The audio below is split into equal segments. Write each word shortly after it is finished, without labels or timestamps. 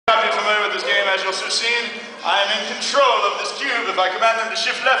as you'll soon see, I am in control of this cube. If I command them to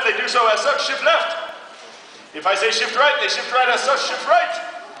shift left, they do so as such, shift left. If I say shift right, they shift right as such, shift right.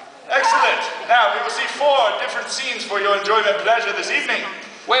 Excellent. Now, we will see 4 different scenes for your enjoyment and pleasure this evening.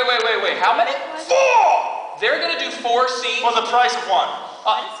 Wait. How many? 4! They're going to do 4 scenes? For the price of 1.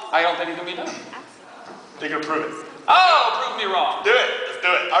 I don't think it can be done. They can prove it. Oh, prove me wrong. Do it. Let's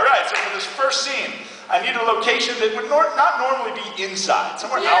do it. All right, so for this first scene, I need a location that would not normally be inside,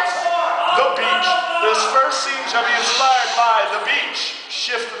 somewhere outside. The beach. This first scene shall be inspired by the beach.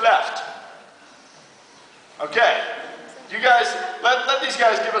 Shift left. Okay. You guys, let these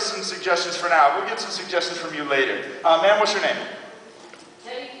guys give us some suggestions for now. We'll get some suggestions from you later. Ma'am, what's your name?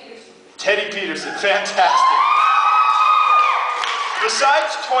 Teddy Peterson. Teddy Peterson. Fantastic.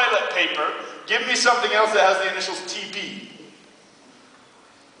 Besides toilet paper, give me something else that has the initials TP.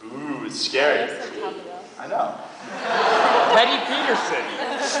 Ooh, it's scary. I know. Teddy Peterson.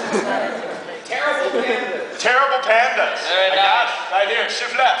 Terrible pandas. Terrible pandas. Very I got nice. it. Right here.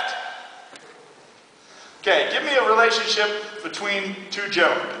 Shift left. Okay, give me a relationship between 2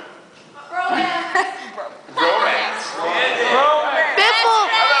 gentlemen. Romance. Romance. Biffle.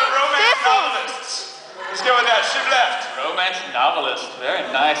 How about romance novelists? Let's go with that. Shift left. Romance novelist. Very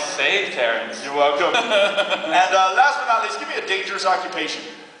nice save, Terrence. You're welcome. And last but not least, give me a dangerous occupation.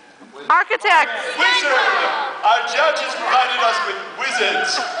 Architect. Wizard! Our judge has provided us with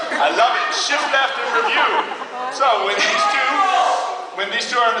wizards. I love it. Shift left and review. So when these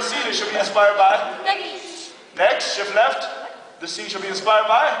two are in the scene, it should be inspired by. Next, shift left. The scene shall be inspired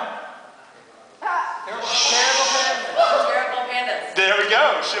by. Terrible pandas. There we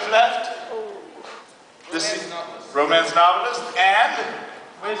go. Shift left. This scene, romance novelist and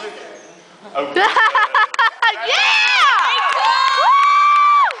wizard. Oh, Yeah!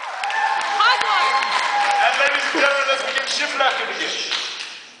 and ladies and gentlemen, let's begin shift left and begin.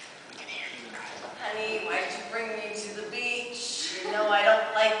 Honey, why'd you bring me to the beach? You know I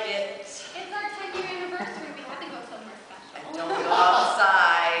don't like it. It's our 10-year anniversary. We had to go somewhere special. Don't go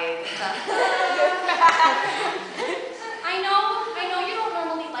outside. I know you don't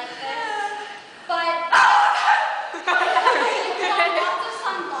normally like this, but you have lots of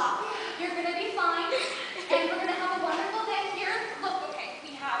sunblock. You're gonna be fine, and we're gonna have a wonderful day here. Look, okay,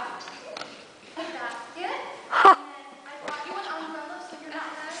 we have a basket, and I brought you an umbrella so you're not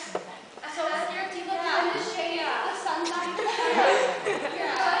so scared to look in the shade of the sunlight. You're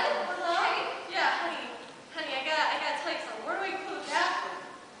good? Okay? Yeah, honey, I gotta tell you something. Where do we put that?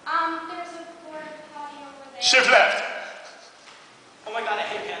 There's a porta potty over there. Shift left. Oh my God, I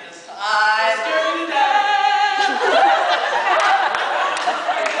hate pandas. I'm scared to death.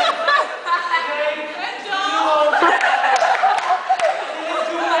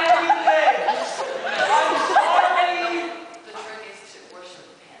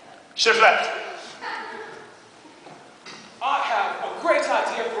 Shift left. I have a great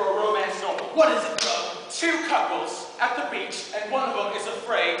idea for a romance novel. What is it, bro? 2 couples at the beach, and one of them is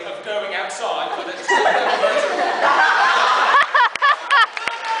afraid of going outside for the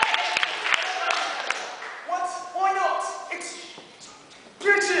What? Why not? It's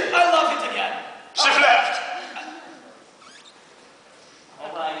beauty. I love it again. Shift left.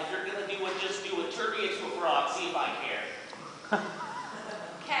 All right, if you're gonna do it, just do it. Turn me into a frog. See if I care.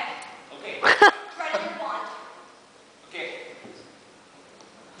 Okay. Okay. Ready your wand. Okay.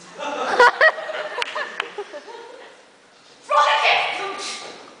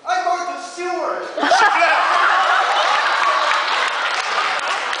 I'm Martha Stewart. Shift left.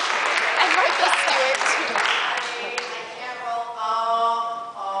 And Martha Stewart. I can't roll.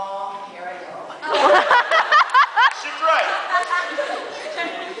 Oh, here I go. Shift right.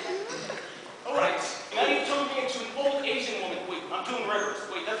 All right. Now you turned me into an old Asian woman. Wait, I'm doing reverse.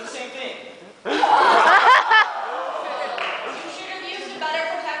 Wait, that's the same thing. You should have used a better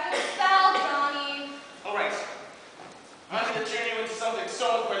protective spell, Johnny. All right. I'm gonna turn you into something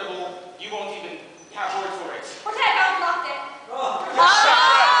so incredible you won't even have words for it. Protect, I blocked it.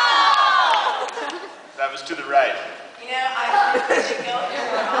 That was to the right. You know, I think we should go here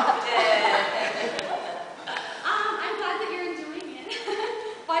more often. I'm glad that you're enjoying it.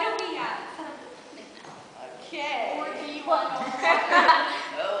 Why don't we set up a picnic? Okay. Or do you want to?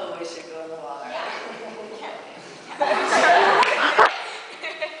 Oh, we should go in the water.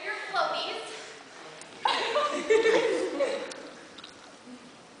 Your floaties.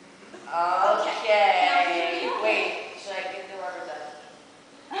 Okay. Wait, should I get the rubber duck?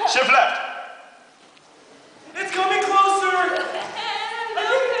 Shift left. It's coming closer.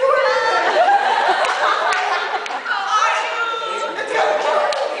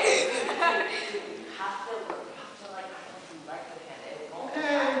 Have to like, like the hand. It won't.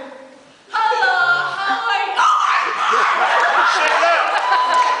 Hello.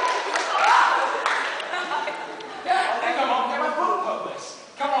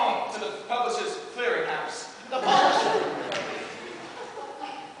 the publisher's clearing.